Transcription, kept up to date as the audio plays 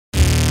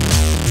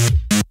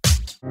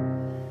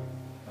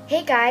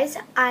Hey guys,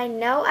 I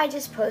know I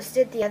just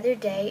posted the other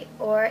day,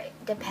 or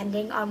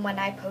depending on when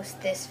I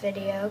post this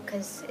video,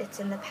 because it's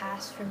in the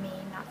past for me,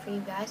 not for you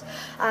guys.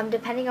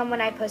 Depending on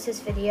when I post this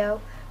video,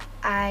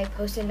 I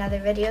post another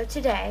video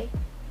today,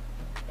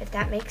 if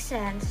that makes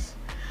sense.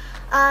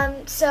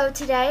 So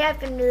today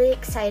I've been really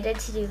excited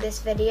to do this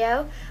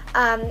video.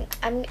 I'm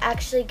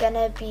actually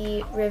gonna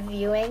be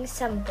reviewing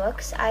some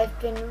books I've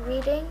been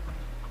reading.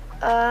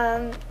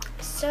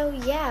 So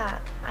yeah,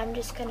 I'm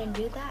just gonna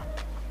do that.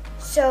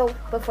 So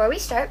before we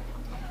start,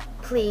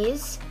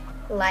 please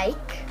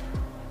like,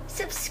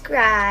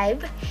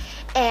 subscribe,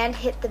 and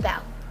hit the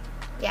bell.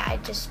 Yeah, I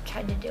just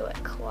tried to do it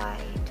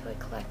Kawaii Toy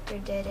Collector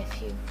did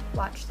if you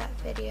watched that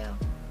video.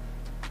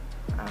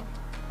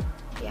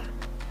 Yeah.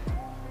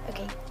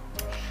 Okay,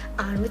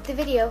 on with the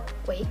video.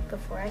 Wait,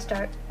 before I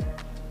start,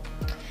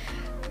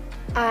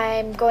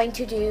 I'm going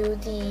to do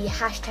the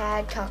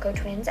hashtag Taco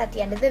Twins at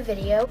the end of the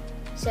video.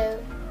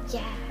 So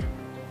yeah,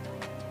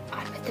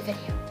 on with the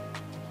video.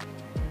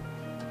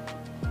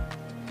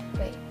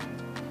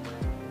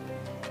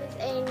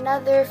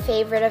 Another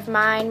favorite of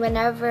mine.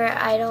 Whenever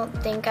I don't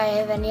think I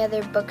have any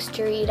other books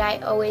to read, I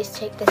always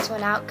take this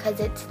one out because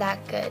it's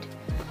that good.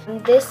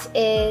 This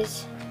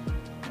is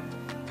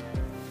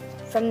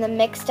From the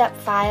Mixed Up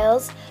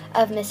Files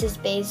of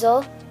Mrs.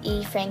 Basil,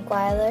 E. Frank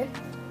Wyler.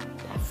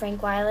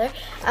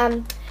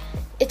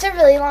 It's a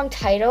really long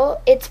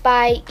title. It's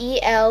by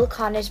E.L.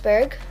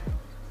 Konigsberg.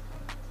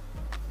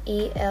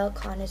 E.L.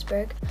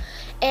 Konigsberg.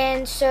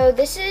 And so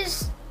this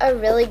is a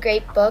really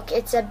great book.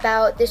 It's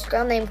about this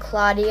girl named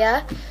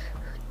Claudia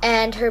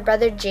and her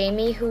brother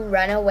Jamie who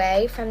run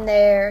away from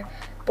their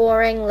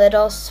boring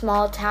little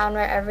small town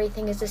where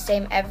everything is the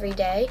same every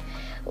day,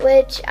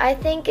 which I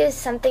think is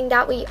something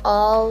that we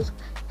all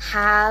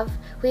have.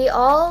 We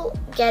all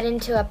get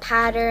into a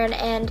pattern,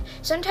 and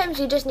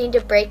sometimes you just need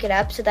to break it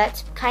up. So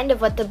that's kind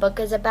of what the book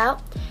is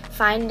about,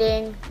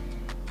 finding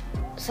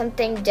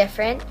something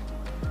different.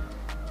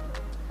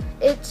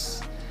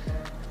 It's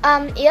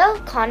E.L.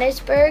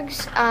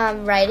 Konigsberg's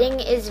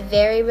writing is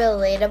very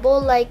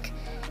relatable. Like,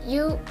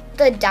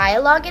 the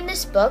dialogue in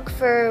this book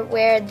for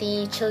where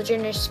the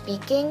children are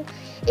speaking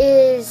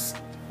is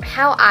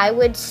how I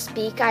would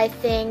speak, I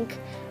think.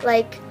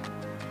 Like,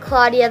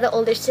 Claudia, the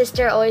older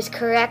sister, always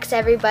corrects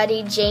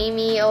everybody.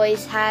 Jamie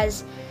always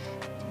has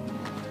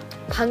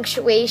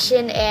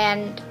punctuation,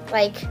 and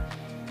like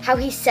how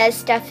he says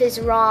stuff is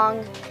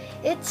wrong.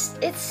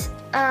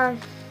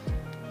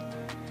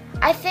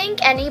 I think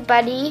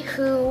anybody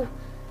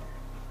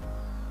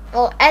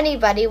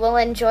will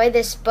enjoy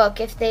this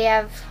book if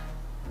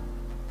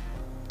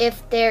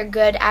they're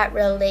good at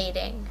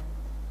relating.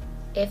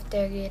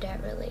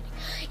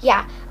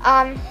 Yeah,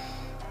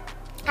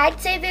 I'd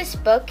say this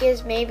book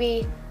is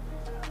maybe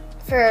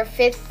for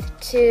 5th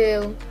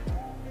to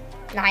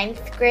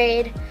 9th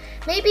grade.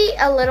 Maybe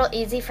a little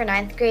easy for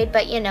 9th grade,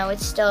 but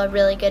it's still a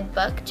really good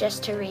book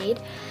just to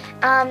read.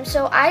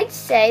 So I'd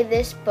say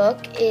this book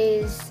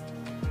is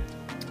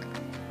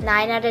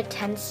 9 out of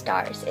 10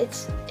 stars.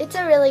 It's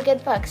a really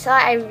good book, so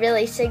I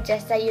really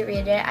suggest that you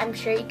read it. I'm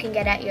sure you can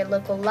get it at your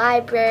local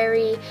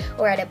library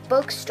or at a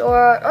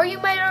bookstore, or you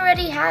might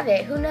already have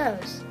it. Who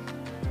knows?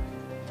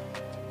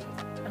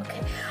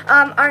 Okay.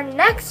 Our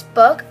next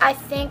book, I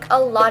think a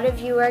lot of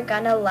you are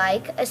gonna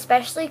like,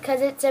 especially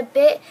because it's a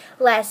bit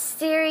less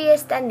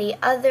serious than the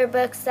other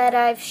books that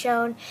I've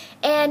shown,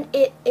 and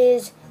it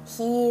is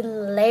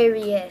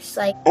hilarious.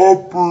 Like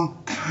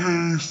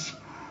uppercase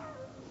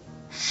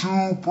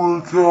super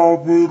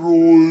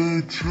capital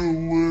H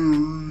hilarious.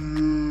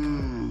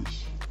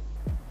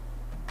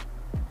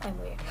 I'm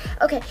weird.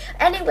 Okay,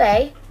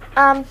 anyway,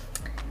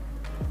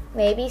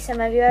 maybe some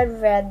of you have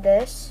read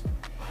this.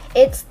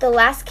 It's The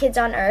Last Kids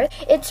on Earth.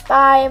 It's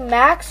by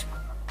Max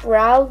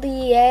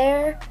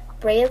Brallier,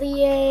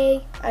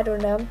 I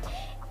don't know.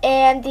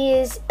 And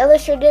is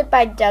illustrated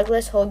by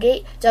Douglas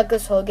Holgate.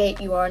 Douglas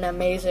Holgate, you are an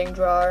amazing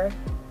drawer,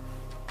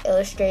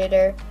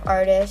 illustrator,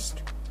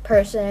 artist,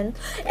 person.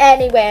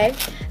 Anyway,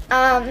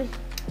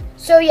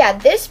 so yeah,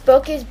 this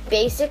book is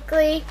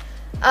basically,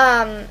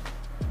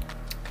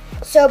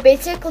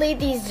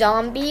 these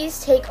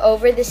zombies take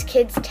over this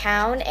kid's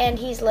town, and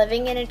he's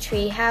living in a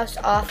treehouse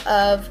off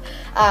of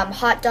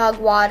hot dog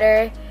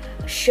water,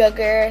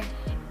 sugar,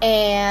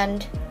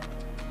 and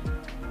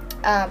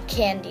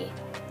candy.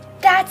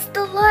 That's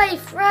the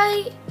life,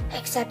 right?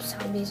 Except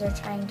zombies are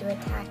trying to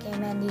attack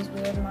him and these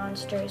weird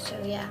monsters, so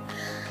yeah.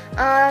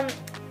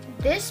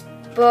 This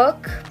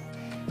book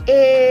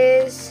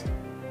it's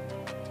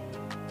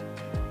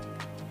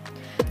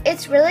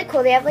really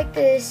cool. They have like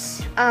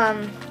this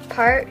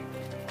part.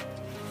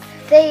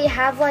 They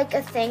have like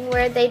a thing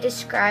where they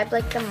describe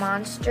like the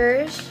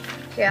monsters.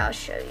 Here, I'll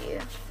show you.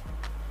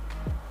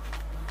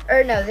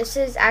 Or no, this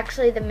is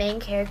actually the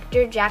main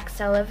character, Jack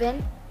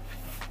Sullivan.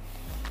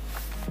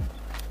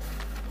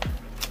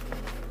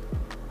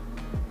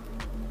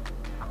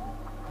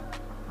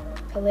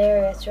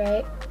 Hilarious,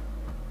 right?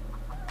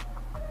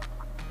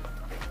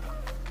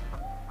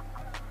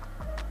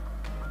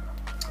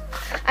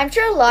 I'm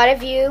sure a lot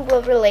of you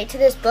will relate to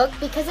this book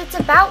because it's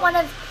about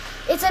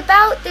it's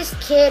about this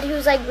kid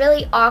who's like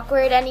really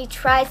awkward and he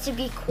tries to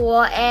be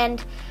cool,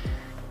 and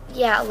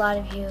yeah, a lot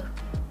of you,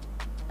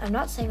 I'm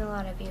not saying a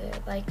lot of you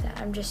are like that,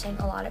 I'm just saying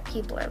a lot of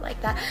people are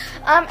like that.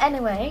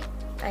 Anyway,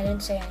 I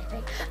didn't say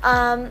anything.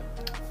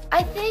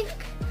 I think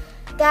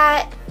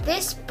that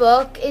this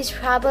book is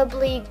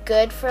probably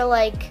good for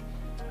like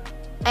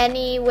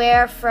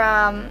anywhere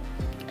from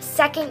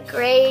 2nd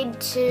grade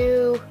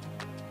to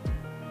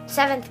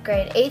 7th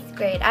grade, 8th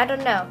grade, I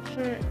don't know.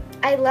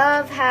 I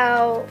love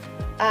how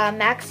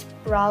Max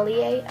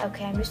Brallier,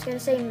 okay, I'm just gonna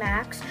say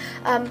Max.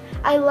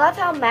 I love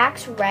how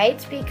Max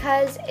writes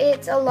because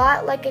it's a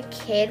lot like a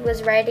kid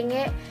was writing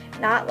it,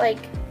 not like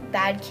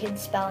bad kid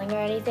spelling or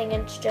anything.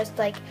 It's just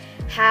like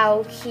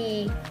how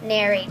he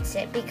narrates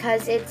it,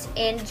 because it's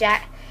in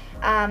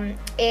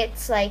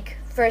it's like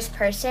first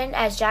person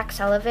as Jack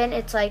Sullivan.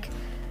 It's like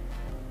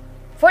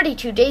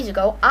 42 days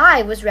ago,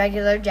 I was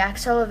regular Jack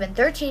Sullivan,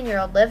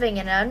 13-year-old living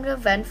an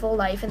uneventful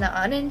life in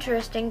the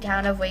uninteresting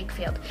town of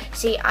Wakefield.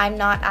 See, I'm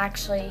not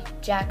actually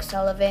Jack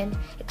Sullivan.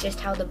 It's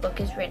just how the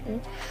book is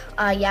written.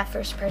 Yeah,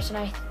 first person.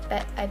 I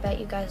bet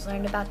you guys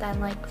learned about that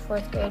in like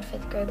 4th grade,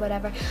 5th grade,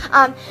 whatever.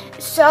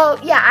 So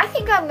yeah, I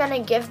think I'm gonna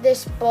give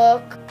this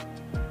book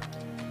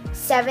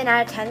 7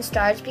 out of 10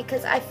 stars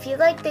because I feel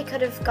like they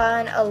could have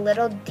gone a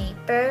little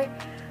deeper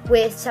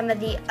with some of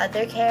the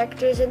other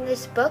characters in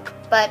this book,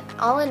 but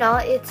all in all,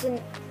 it's an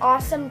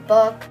awesome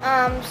book.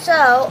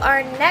 So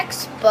our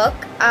next book,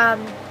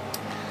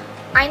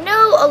 I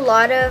know a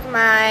lot of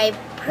my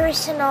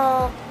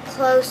personal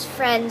close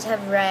friends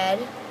have read.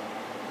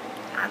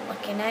 I'm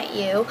looking at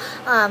you.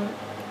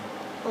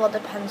 Well, it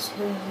depends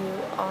who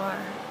you are.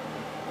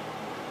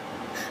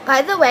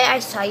 By the way, I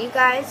saw you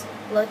guys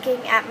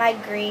looking at my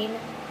green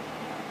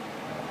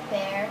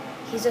bear.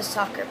 He's a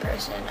soccer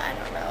person, I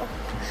don't know.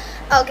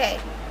 Okay.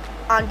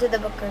 On to the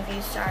book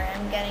review. Sorry,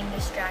 I'm getting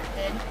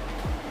distracted.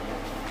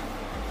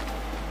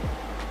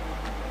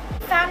 I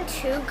found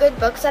 2 good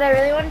books that I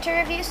really wanted to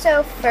review.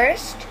 So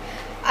first,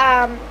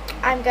 I'm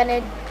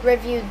gonna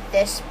review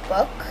this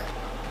book,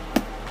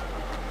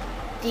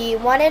 The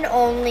One and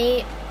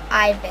Only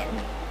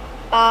Ivan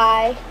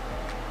by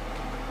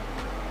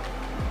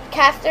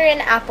Katherine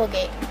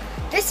Applegate.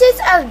 This is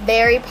a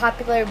very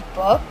popular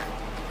book.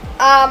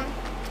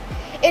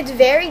 It's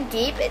very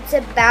deep. It's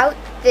about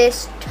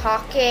this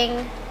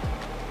talking.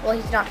 Well,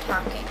 he's not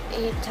talking.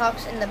 He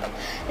talks in the book.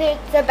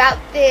 It's about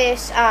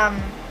this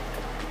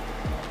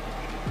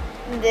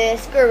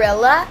this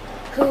gorilla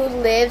who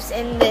lives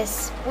in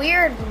this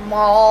weird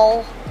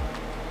mall,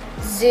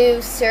 zoo,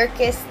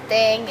 circus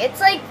thing.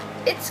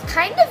 It's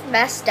kind of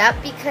messed up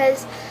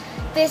because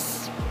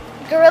this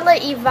gorilla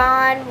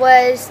Ivan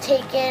was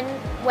taken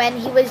when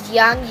he was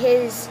young.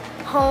 His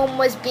home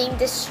was being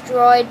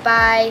destroyed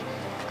by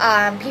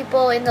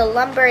people in the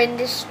lumber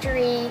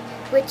industry,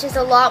 which is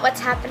a lot what's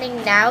happening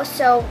now.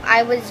 So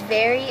I was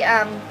very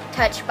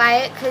touched by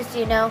it because,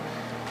 you know,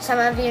 some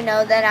of you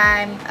know that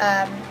I'm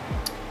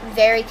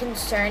very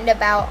concerned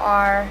about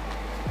our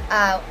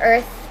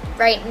Earth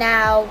right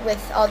now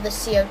with all the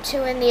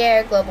CO2 in the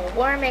air, global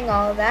warming,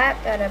 all of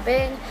that, bada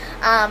bing.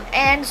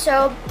 And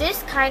so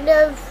this kind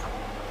of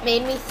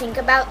made me think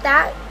about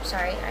that.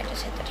 Sorry, I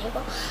just hit the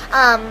table.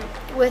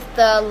 With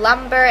the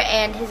lumber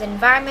and his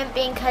environment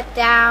being cut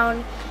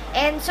down.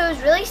 And so it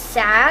was really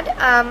sad.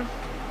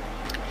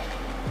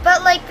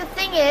 But like the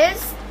thing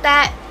is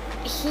that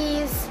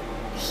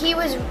he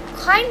was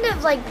kind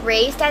of like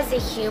raised as a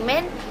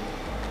human,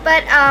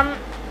 but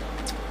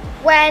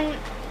when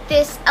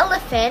this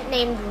elephant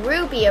named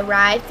Ruby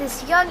arrived,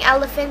 this young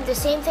elephant, the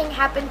same thing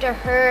happened to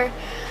her.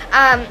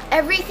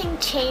 Everything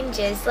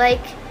changes.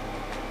 Like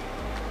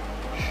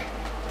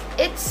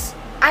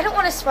I don't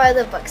want to spoil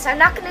the book, so I'm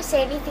not going to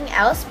say anything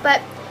else,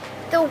 but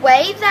the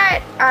way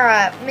that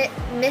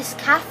Miss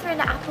Katherine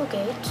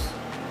Applegate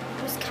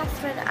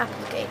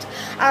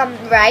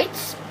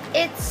writes,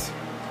 it's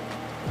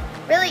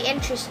really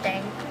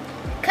interesting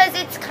because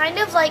it's kind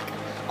of like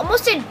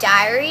almost a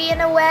diary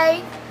in a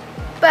way,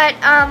 but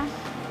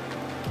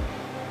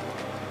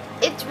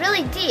it's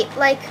really deep.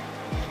 Like,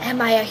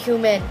 am I a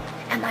human?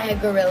 Am I a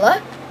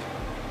gorilla?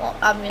 Well,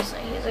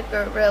 obviously he's a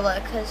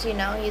gorilla because, you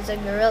know, he's a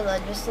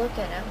gorilla. Just look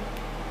at him.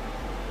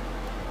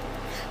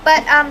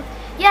 But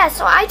yeah,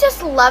 so I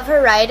just love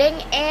her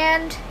writing,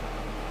 and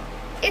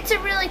it's a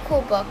really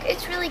cool book.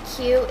 It's really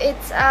cute.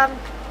 It's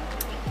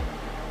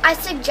I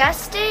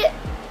suggest it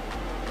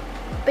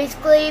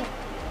basically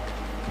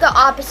the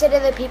opposite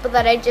of the people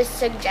that I just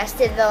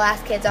suggested, The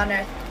Last Kids on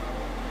Earth.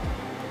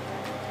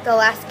 The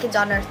Last Kids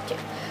on Earth too.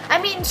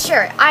 I mean,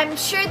 sure, I'm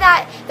sure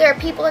that there are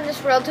people in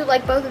this world who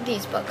like both of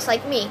these books,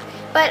 like me.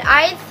 But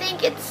I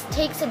think it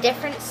takes a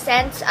different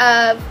sense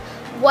of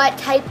what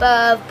type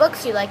of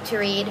books you like to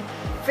read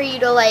for you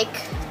to like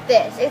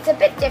this. It's a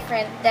bit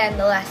different than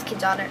The Last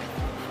Kids on Earth.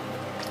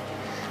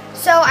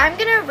 So I'm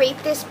going to rate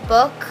this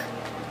book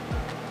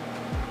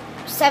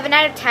 7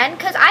 out of 10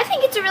 because I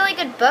think it's a really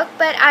good book,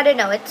 but I don't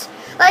know. It's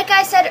like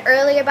I said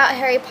earlier about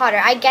Harry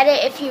Potter. I get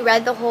it if you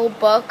read the whole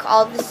book,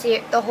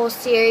 the whole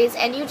series,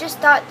 and you just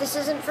thought this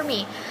isn't for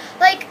me.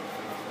 Like,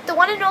 the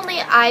one and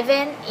only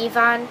Ivan,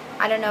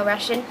 I don't know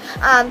Russian,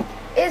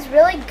 is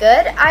really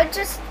good.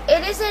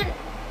 It isn't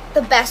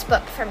the best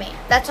book for me.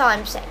 That's all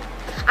I'm saying.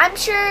 I'm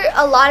sure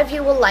a lot of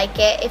you will like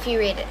it if you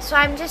read it, so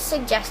I'm just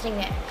suggesting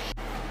it.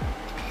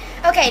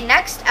 Okay,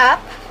 next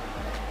up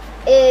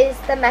is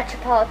The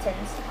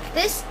Metropolitans.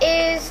 This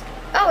is,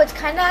 it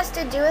kind of has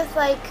to do with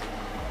like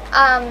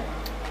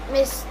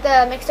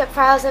the Mixed Up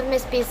Files of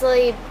Miss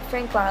Beasley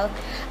Frank Barlow.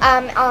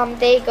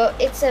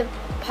 It's a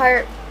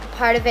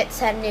part of it's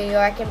set in New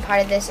York, and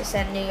part of this is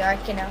set in New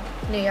York,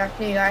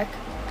 New York.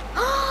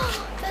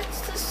 Oh,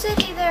 that's the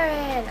city they're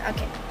in.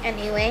 Okay,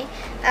 anyway,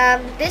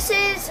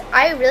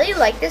 I really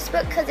like this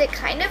book because it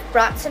kind of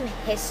brought some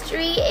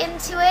history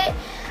into it.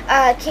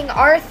 King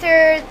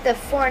Arthur, the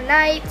Four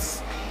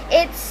Knights.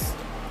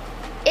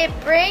 It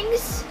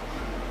brings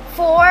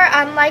four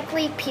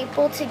unlikely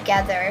people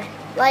together,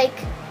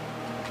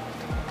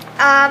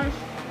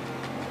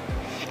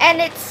 and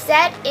it's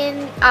set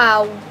in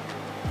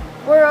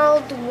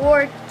World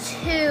War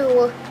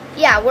II.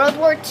 Yeah, World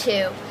War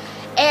II.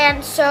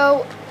 And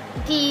so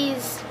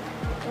these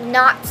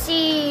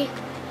Nazi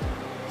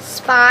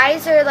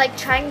spies are like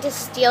trying to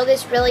steal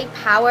this really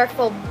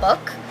powerful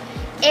book.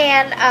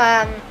 And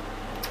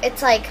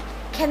it's like,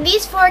 can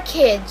these four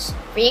kids,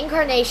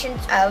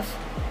 reincarnations of,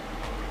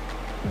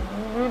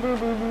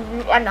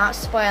 I'm not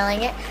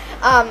spoiling it,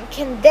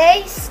 can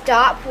they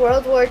stop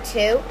World War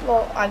II?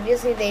 Well,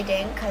 obviously they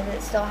didn't, because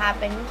it still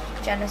happened,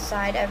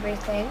 genocide,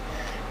 everything.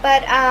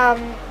 But,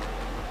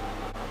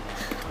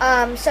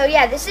 so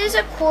yeah, this is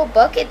a cool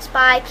book. It's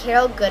by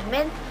Carol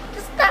Goodman.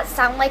 Doesn't that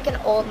sound like an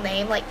old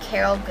name, like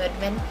Carol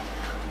Goodman?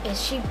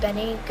 Is she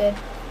Benny Good?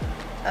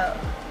 Oh,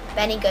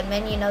 Benny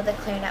Goodman, you know, the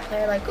clarinet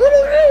player, like,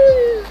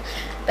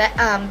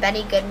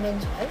 Benny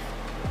Goodman's wife?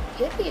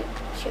 She'd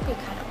be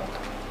kind of old.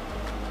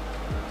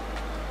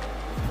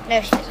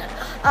 No, she isn't.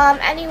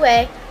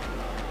 Anyway,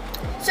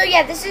 so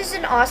yeah, this is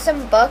an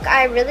awesome book.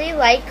 I really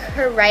like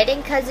her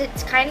writing because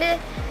it's kind of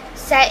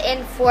set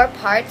in four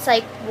parts.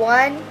 Like,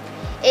 one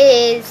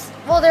is,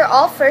 well, they're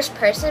all first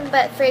person,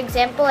 but for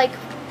example, like,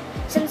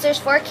 since there's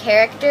four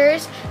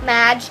characters,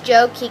 Madge,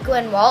 Joe, Kiku,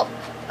 and Walt,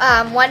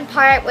 one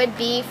part would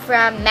be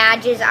from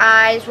Madge's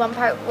eyes, one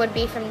part would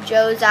be from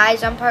Joe's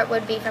eyes, one part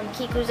would be from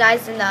Kiku's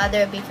eyes, and the other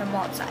would be from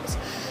Walt's eyes.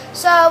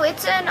 So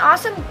it's an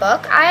awesome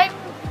book. I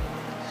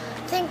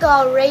think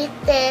I'll rate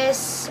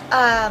this 8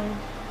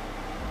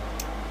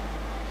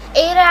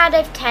 out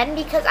of 10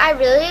 because I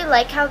really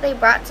like how they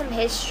brought some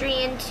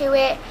history into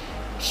it.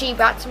 She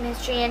brought some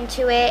history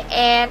into it,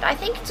 and I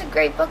think it's a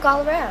great book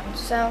all around.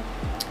 So,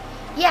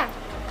 yeah.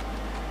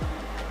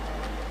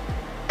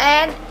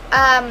 And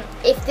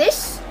if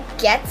this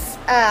gets,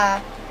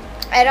 I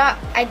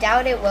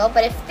doubt it will,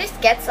 but if this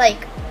gets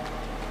like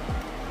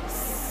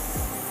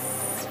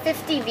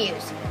 50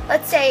 views,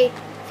 let's say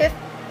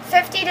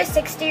 50 to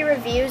 60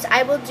 reviews,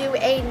 I will do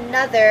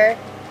another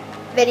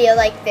video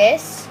like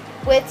this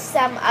with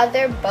some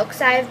other books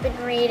I've been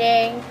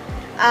reading.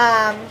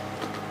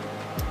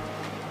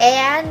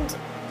 And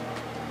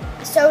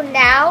so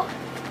now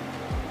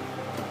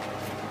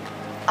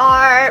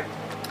our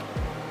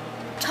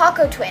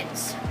Taco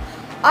Twins.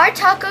 Our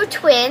Taco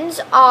Twins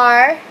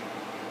are,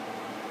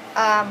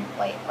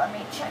 wait, let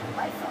me check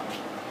my phone.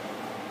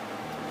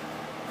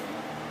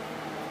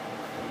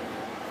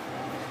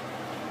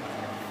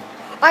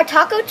 Our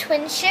Taco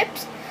Twin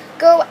ships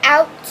go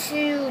out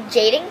to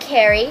Jaden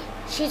Carey.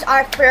 She's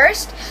our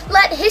first.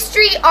 Let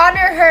history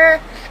honor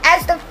her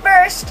as the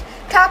first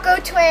Taco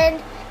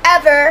Twin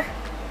ever.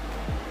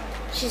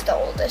 She's the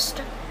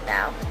oldest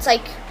now. It's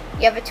like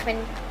you have a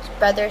twin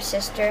brother,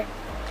 sister,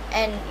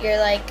 and you're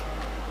like,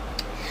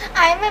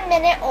 I'm a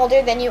minute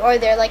older than you, or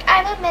they're like,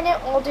 I'm a minute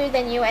older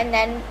than you, and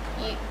then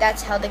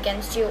that's held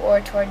against you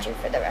or towards you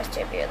for the rest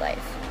of your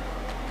life.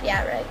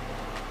 Yeah, right.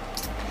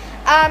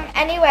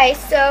 Anyway,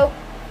 so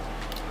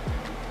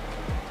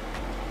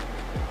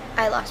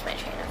I lost my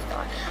train of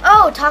thought.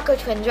 Oh, Taco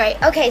Twins,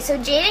 right. Okay, so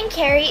Jaden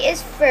Carey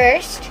is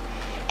first,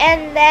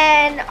 and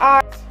then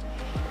our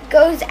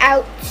goes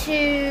out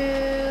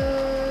to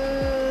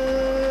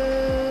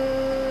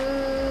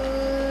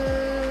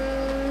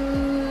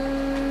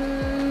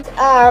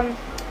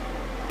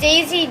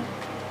Daisy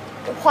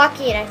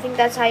Joaquin. I think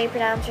that's how you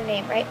pronounce her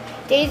name, right?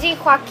 Daisy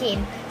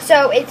Joaquin.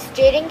 So it's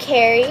Jaden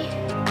Carey.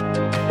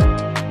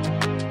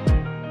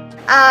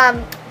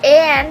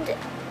 And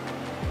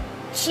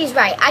she's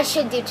right. I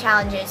should do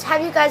challenges.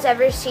 Have you guys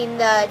ever seen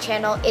the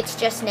channel It's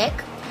Just Nick?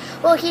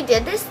 Well, he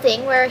did this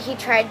thing where he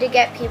tried to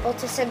get people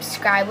to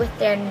subscribe with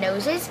their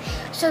noses.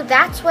 So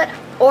that's what,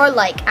 or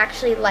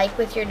actually like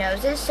with your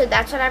noses. So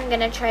that's what I'm going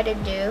to try to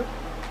do.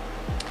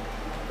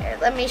 Here,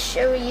 let me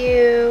show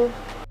you.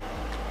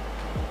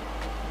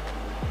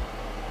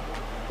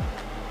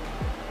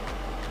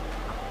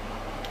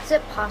 Is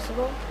it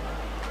possible?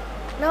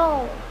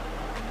 No.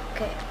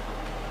 Okay.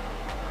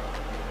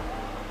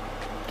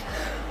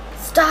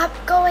 Stop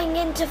going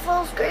into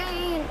full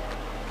screen.